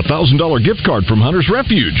rifle, or a $1,000 gift card from Hunter's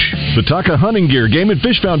Refuge. The Taka Hunting Gear Game &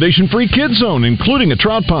 Fish Foundation free kids zone, including a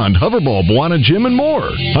trout pond, hoverball, Bwana Gym, and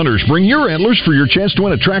more. Hunters, bring your antlers for your chance to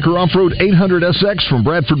win a Tracker Off-Road 800 SX from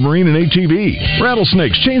Bradford Marine and ATV.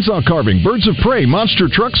 Rattlesnakes, chainsaw carving, birds of prey, monster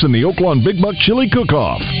trucks, and the Oaklawn Big Buck Chili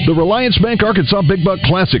Cook-Off. The Reliance Bank Arkansas Big Buck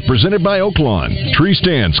Classic presented by Oaklawn. Tree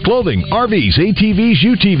stands, clothing, RVs, ATVs,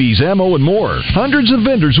 UTVs, ammo, and more. Hundreds of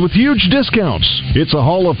vendors with huge discounts. It's a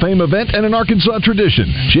Hall of Fame event and an Arkansas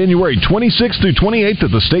tradition. January 26th through 28th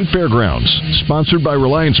at the State Fairgrounds. Sponsored by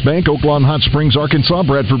Reliance Bank, Oaklawn Hot Springs, Arkansas,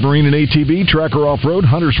 Bradford Marine and ATV, Tracker Off-Road,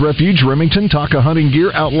 Hunter's Refuge, Remington, Taka Hunting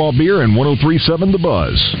Gear, Outlaw Beer, and 103.7 The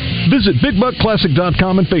Buzz. Visit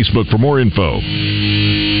BigBuckClassic.com and Facebook for more info.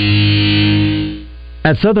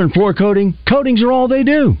 At Southern Floor Coating, coatings are all they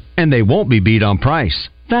do, and they won't be beat on price.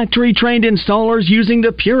 Factory-trained installers using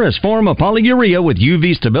the purest form of polyurea with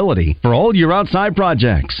UV stability for all your outside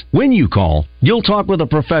projects. When you call, you'll talk with a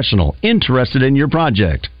professional interested in your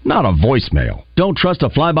project, not a voicemail. Don't trust a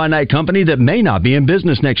fly-by-night company that may not be in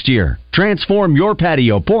business next year. Transform your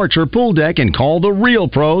patio, porch, or pool deck and call the real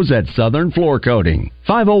pros at Southern Floor Coating.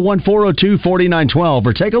 501-402-4912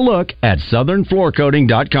 or take a look at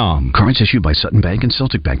southernfloorcoating.com. Cards issued by Sutton Bank and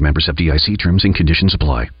Celtic Bank, members of FDIC. Terms and conditions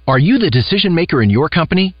apply. Are you the decision maker in your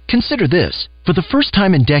company? Consider this. For the first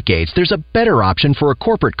time in decades, there's a better option for a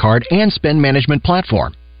corporate card and spend management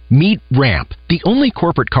platform. Meet Ramp, the only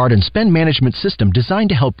corporate card and spend management system designed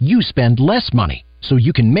to help you spend less money so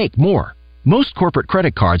you can make more. Most corporate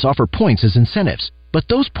credit cards offer points as incentives, but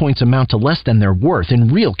those points amount to less than their worth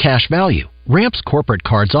in real cash value. Ramp's corporate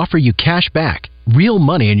cards offer you cash back, real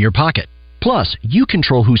money in your pocket. Plus, you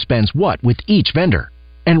control who spends what with each vendor.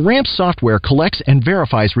 And Ramp's software collects and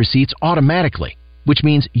verifies receipts automatically, which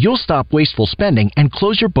means you'll stop wasteful spending and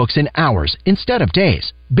close your books in hours instead of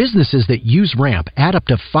days. Businesses that use Ramp add up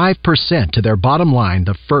to 5% to their bottom line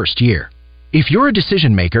the first year. If you're a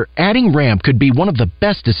decision maker, adding Ramp could be one of the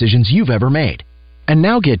best decisions you've ever made. And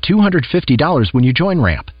now get $250 when you join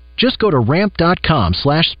Ramp. Just go to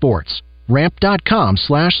ramp.com/sports.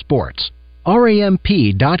 ramp.com/sports.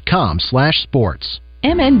 ramp.com/sports.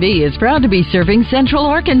 MNB is proud to be serving Central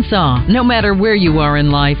Arkansas. No matter where you are in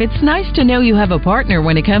life, it's nice to know you have a partner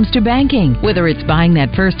when it comes to banking. Whether it's buying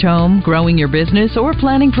that first home, growing your business, or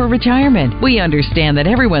planning for retirement, we understand that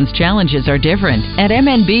everyone's challenges are different. At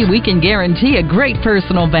MNB, we can guarantee a great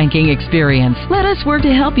personal banking experience. Let us work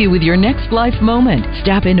to help you with your next life moment.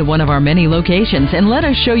 Stop into one of our many locations and let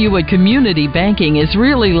us show you what community banking is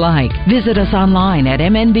really like. Visit us online at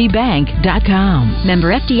mnbbank.com.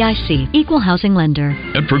 Member FDIC, Equal Housing Lender.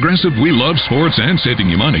 At Progressive, we love sports and saving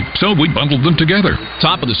you money, so we bundled them together.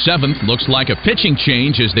 Top of the 7th looks like a pitching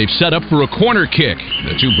change as they've set up for a corner kick.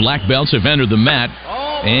 The two black belts have entered the mat,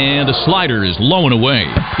 and the slider is low and away.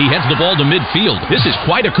 He heads the ball to midfield. This is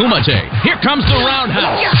quite a kumite. Here comes the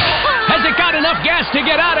roundhouse. Has it got enough gas to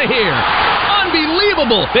get out of here?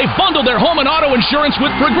 Unbelievable! They've bundled their home and auto insurance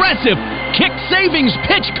with Progressive. Kick Savings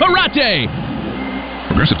Pitch Karate.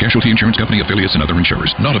 Progressive Casualty Insurance Company, affiliates, and other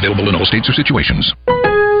insurers. Not available in all states or situations.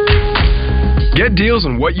 Get deals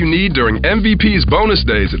on what you need during MVP's bonus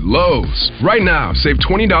days at Lowe's. Right now, save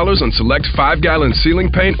 $20 on select 5-gallon ceiling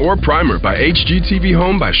paint or primer by HGTV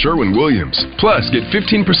Home by Sherwin-Williams. Plus, get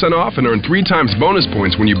 15% off and earn 3 times bonus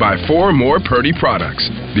points when you buy 4 or more Purdy products.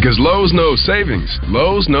 Because Lowe's knows savings.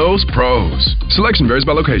 Lowe's knows pros. Selection varies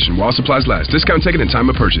by location while supplies last. Discount taken in time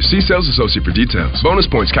of purchase. See sales associate for details. Bonus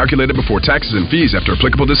points calculated before taxes and fees after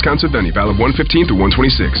applicable discounts of any. Valid 1/15 through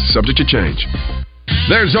 1/26. Subject to change.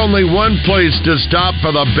 There's only one place to stop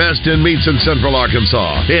for the best in meats in Central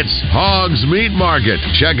Arkansas. It's Hogs Meat Market.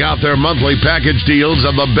 Check out their monthly package deals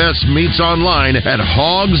of the best meats online at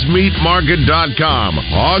hogsmeatmarket.com.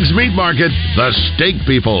 Hogs Meat Market, the steak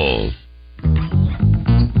people.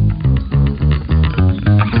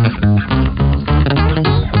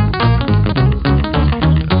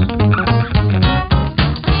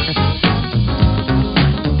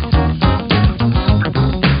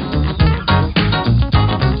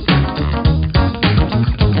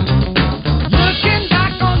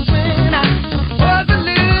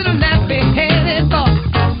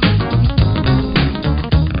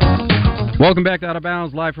 Welcome back to Out of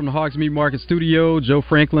Bounds, live from the Hogs Meat Market Studio. Joe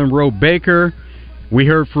Franklin, Roe Baker. We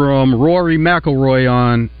heard from Rory McIlroy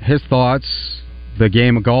on his thoughts, the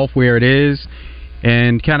game of golf, where it is,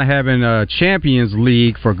 and kind of having a Champions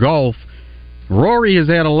League for golf. Rory has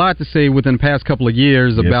had a lot to say within the past couple of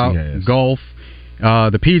years about golf,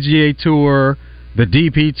 the PGA Tour, the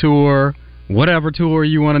DP Tour, whatever tour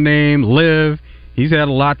you want to name, Live. He's had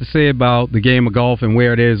a lot to say about the game of golf and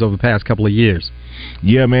where it is over the past couple of years.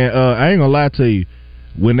 Yeah, man. I ain't gonna lie to you.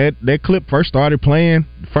 When that clip first started playing,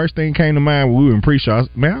 the first thing came to mind when we were in pre-show,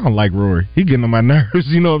 man, I don't like Rory. He getting on my nerves,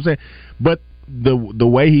 you know what I'm saying? But the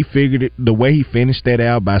way he figured it, the way he finished that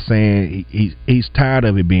out by saying he's tired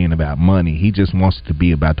of it being about money. He just wants it to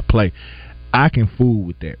be about the play. I can fool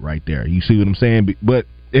with that right there. You see what I'm saying? But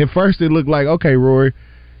at first it looked like, okay, Rory,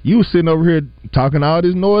 you was sitting over here talking all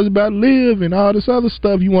this noise about Live and all this other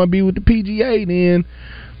stuff. You want to be with the PGA, then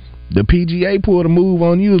the PGA pulled a move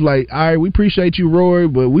on you. Like, all right, we appreciate you, Rory,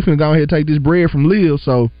 but we finna go ahead and take this bread from Liv.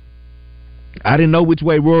 So I didn't know which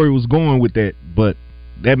way Rory was going with that, but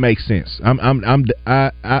that makes sense.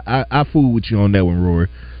 I fool with you on that one, Rory.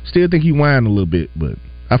 Still think you whine a little bit, but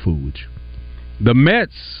I fool with you. The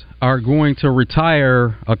Mets are going to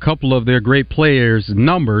retire a couple of their great players'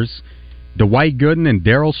 numbers, Dwight Gooden and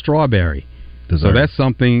Darryl Strawberry. So that's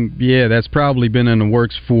something, that's probably been in the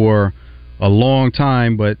works for a long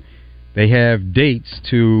time, but they have dates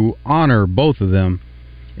to honor both of them.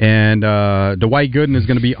 And Dwight Gooden is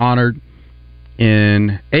going to be honored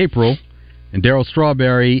in April, and Darryl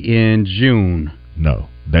Strawberry in June. No,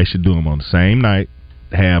 they should do them on the same night.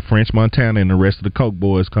 Have French Montana and the rest of the Coke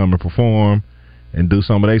Boys come and perform and do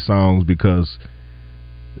some of their songs, because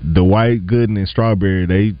Dwight Gooden and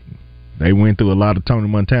Strawberry, they went through a lot of Tony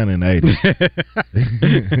Montana in the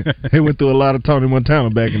 80s. They went through a lot of Tony Montana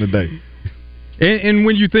back in the day. And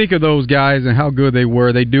when you think of those guys and how good they were,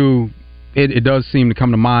 it does seem to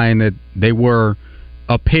come to mind that they were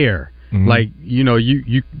a pair. Mm-hmm. Like,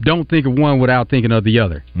 you don't think of one without thinking of the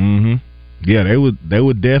other. Mm-hmm. Yeah, they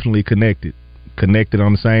were definitely connected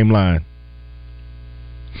on the same line.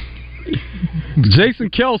 Jason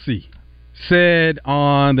Kelce said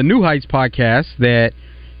on the New Heights podcast that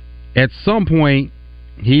at some point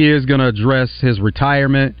he is going to address his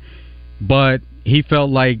retirement, but he felt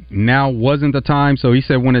like now wasn't the time. So he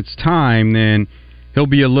said when it's time, then he'll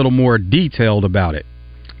be a little more detailed about it.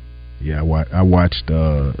 Yeah, I watched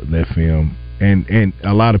that film, and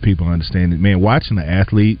a lot of people understand it. Man, watching an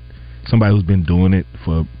athlete, somebody who's been doing it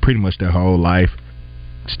for pretty much their whole life,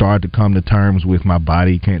 start to come to terms with my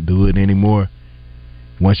body can't do it anymore.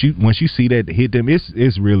 Once you see that hit them,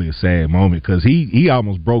 it's really a sad moment, because he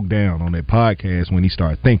almost broke down on that podcast when he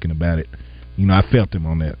started thinking about it. I felt him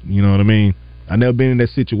on that. You know what I mean? I never been in that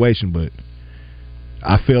situation, but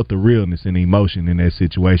I felt the realness and the emotion in that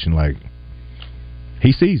situation. Like,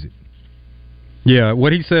 he sees it. Yeah,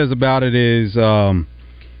 what he says about it is, I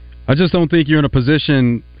just don't think you're in a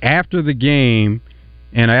position after the game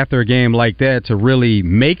and after a game like that to really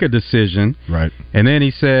make a decision. Right. And then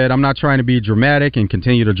he said, I'm not trying to be dramatic and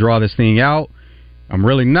continue to draw this thing out. I'm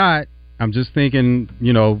really not. I'm just thinking,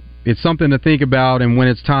 it's something to think about, and when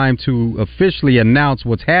it's time to officially announce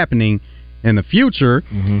what's happening in the future,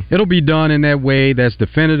 it'll be done in that way that's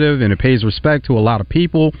definitive, and it pays respect to a lot of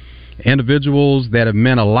people, individuals that have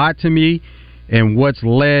meant a lot to me, and what's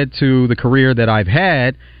led to the career that I've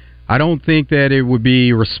had. I don't think that it would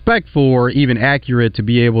be respectful or even accurate to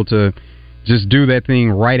be able to just do that thing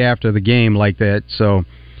right after the game like that. So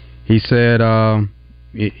he said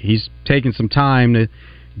he's taking some time to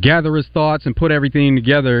gather his thoughts and put everything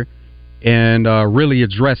together and really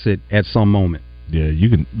address it at some moment. Yeah, you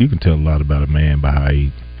can tell a lot about a man by how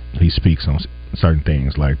he speaks on certain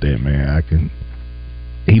things like that, man.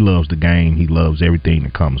 He loves the game. He loves everything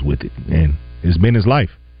that comes with it, and it's been his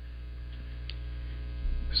life.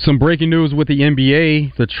 Some breaking news with the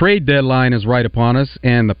NBA. The trade deadline is right upon us,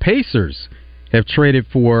 and the Pacers have traded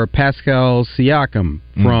for Pascal Siakam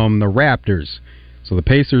from the Raptors. So the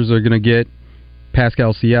Pacers are going to get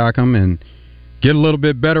Pascal Siakam and get a little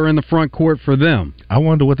bit better in the front court for them. I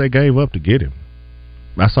wonder what they gave up to get him.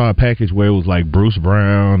 I saw a package where it was like Bruce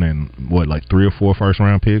Brown and, 3 or 4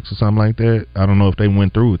 first-round picks or something like that. I don't know if they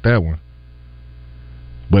went through with that one.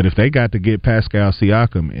 But if they got to get Pascal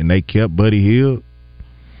Siakam and they kept Buddy Hield,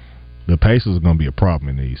 the Pacers are going to be a problem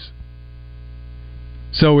in these.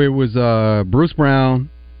 So it was Bruce Brown,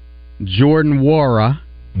 Jordan Nwora,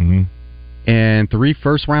 and 3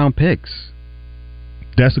 first-round picks.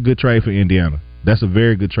 That's a good trade for Indiana. That's a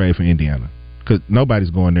very good trade for Indiana, because nobody's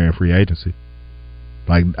going there in free agency.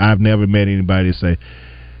 Like, I've never met anybody say,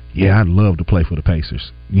 yeah, I'd love to play for the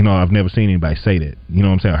Pacers. I've never seen anybody say that. You know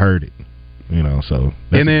what I'm saying? I heard it. So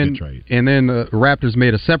that's a good trade. And then the Raptors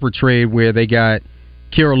made a separate trade where they got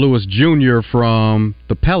Kira Lewis Jr. from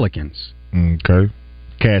the Pelicans. Okay.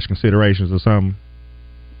 Cash considerations or something?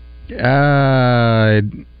 Let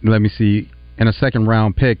me see. And a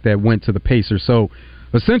second-round pick that went to the Pacers. So,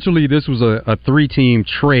 essentially, this was a 3-team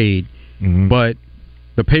trade, but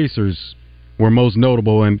the Pacers were most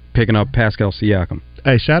notable in picking up Pascal Siakam.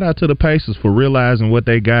 Hey, shout out to the Pacers for realizing what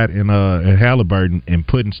they got in Halliburton and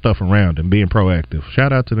putting stuff around and being proactive.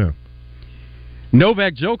 Shout out to them.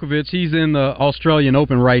 Novak Djokovic, he's in the Australian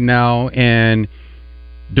Open right now, and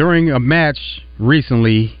during a match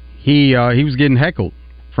recently, he was getting heckled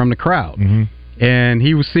from the crowd. Mm-hmm. And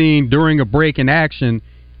he was seen during a break in action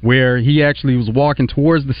where he actually was walking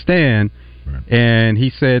towards the stand, right. And he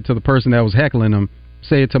said to the person that was heckling him,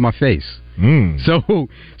 "Say it to my face."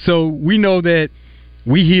 So we know that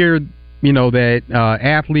we hear, that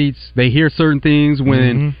athletes, they hear certain things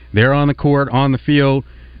when they're on the court, on the field,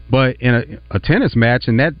 but in a tennis match,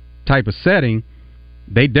 in that type of setting,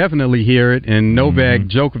 they definitely hear it. And Novak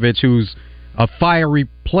Djokovic, who's a fiery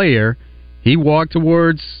player, he walked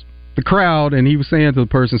towards the crowd and he was saying to the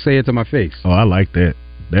person, "Say it to my face." Oh, I like that.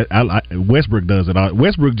 Westbrook does it.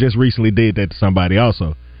 Westbrook just recently did that to somebody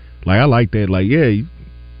also. Like, I like that. Like, yeah, you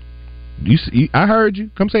I heard you.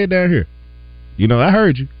 Come say it down here. I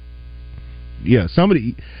heard you. Yeah,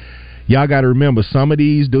 y'all got to remember, some of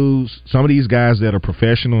these dudes, some of these guys that are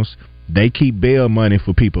professionals, they keep bail money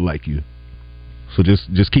for people like you. So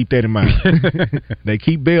just keep that in mind. They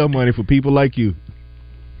keep bail money for people like you.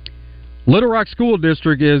 Little Rock School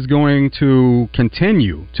District is going to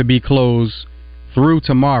continue to be closed through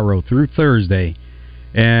tomorrow, through Thursday.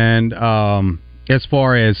 And as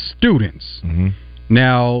far as students,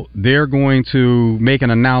 now they're going to make an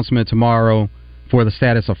announcement tomorrow for the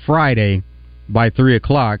status of Friday by 3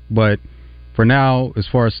 o'clock. But for now, as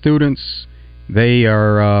far as students,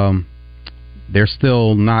 they're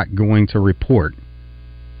still not going to report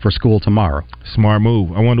for school tomorrow. Smart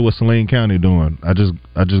move. I wonder what Saline County doing. I just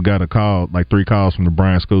got a call, like 3 calls from the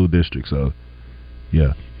Bryan School District. So,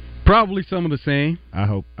 yeah, probably some of the same. I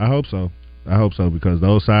hope so. I hope so, because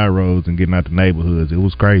those side roads and getting out the neighborhoods, it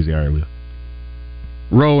was crazy earlier.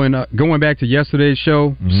 Rowan, going back to yesterday's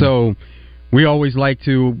show, so we always like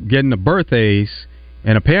to get into birthdays,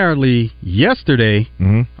 and apparently yesterday,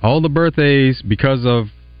 all the birthdays, because of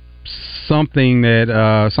something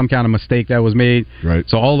that some kind of mistake that was made, right?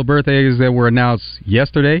 So all the birthdays that were announced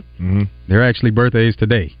yesterday, they're actually birthdays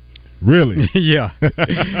today. Really? Yeah.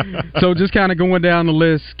 So just kind of going down the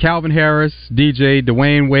list: Calvin Harris, DJ,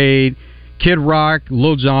 Dwayne Wade, Kid Rock,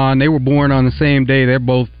 Lil Jon. They were born on the same day. They're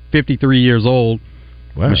both 53 years old.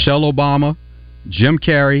 Wow. Michelle Obama, Jim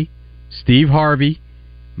Carrey, Steve Harvey,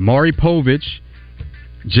 Maury Povich,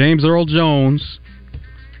 James Earl Jones.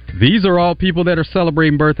 These are all people that are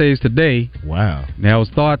celebrating birthdays today. Wow. Now, it was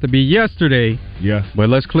thought to be yesterday. Yeah. But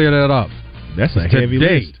let's clear that up. That's a heavy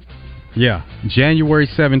list. Yeah, January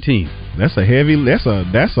 17th. That's a heavy. That's a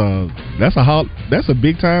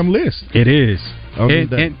big time list. It is.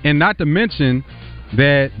 And not to mention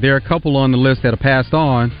that there are a couple on the list that are passed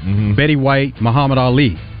on. Betty White, Muhammad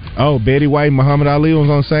Ali. Oh, Betty White and Muhammad Ali was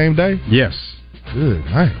on the same day? Yes. Good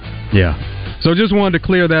night. Yeah. So just wanted to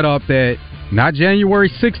clear that up, that not January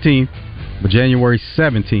 16th, but January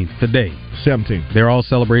 17th, today. 17th. They're all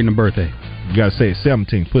celebrating a birthday. You got to say it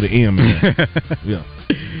 17th. Put an M in there. Yeah.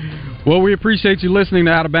 Well, we appreciate you listening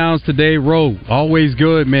to Out of Bounds today. Ro, always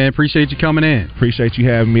good, man. Appreciate you coming in. Appreciate you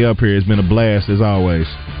having me up here. It's been a blast, as always.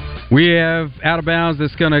 We have Out of Bounds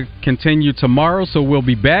that's going to continue tomorrow, so we'll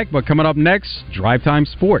be back. But coming up next, Drive Time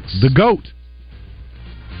Sports. The GOAT.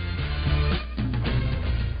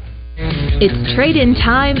 It's trade-in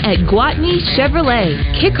time at Gwatney Chevrolet.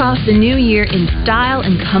 Kick off the new year in style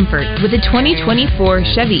and comfort with the 2024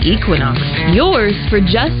 Chevy Equinox. Yours for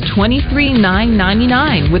just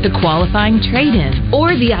 $23,999 with a qualifying trade-in.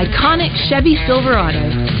 Or the iconic Chevy Silverado.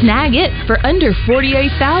 Snag it for under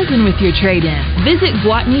 $48,000 with your trade-in. Visit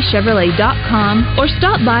GwatneyChevrolet.com or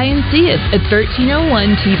stop by and see us at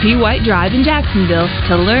 1301 TP White Drive in Jacksonville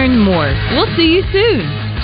to learn more. We'll see you soon.